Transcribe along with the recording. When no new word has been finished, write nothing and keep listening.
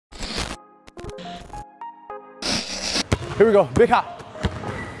Here we go. Big hop.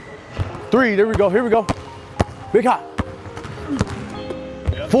 3. There we go. Here we go. Big hop.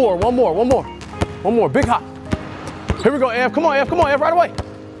 4. One more. One more. One more. Big hop. Here we go, Ev. Come on, Ev. Come on, Ev. Right away.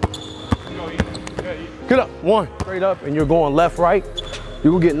 Get up. 1. Straight up, and you're going left, right.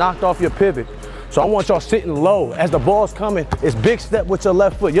 You're going to get knocked off your pivot. So I want y'all sitting low. As the ball's coming, it's big step with your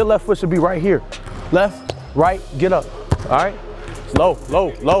left foot. Your left foot should be right here. Left, right, get up. All right? Low,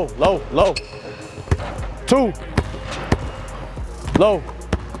 low, low, low, low. 2. Low.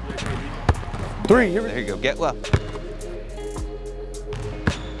 3. There you go. Get low.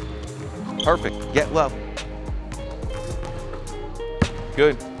 Perfect. Get low.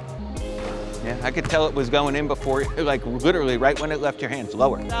 Good. Yeah, I could tell it was going in before, like literally right when it left your hands.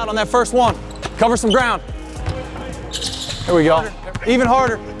 Lower. Out on that first one. Cover some ground. Here we go. Even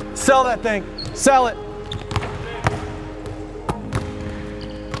harder. Sell that thing. Sell it.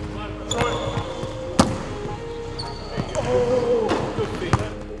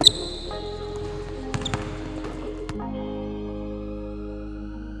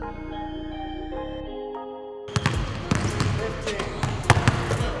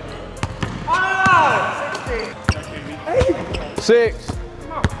 Six.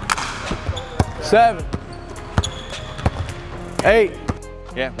 7. 8.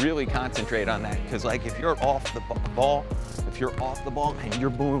 Yeah, really concentrate on that. Because like if you're off the ball, and you're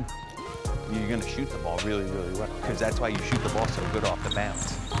boom, you're gonna shoot the ball really, really well. Because that's why you shoot the ball so good off the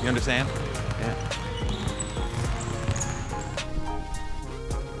bounce. You understand? Yeah.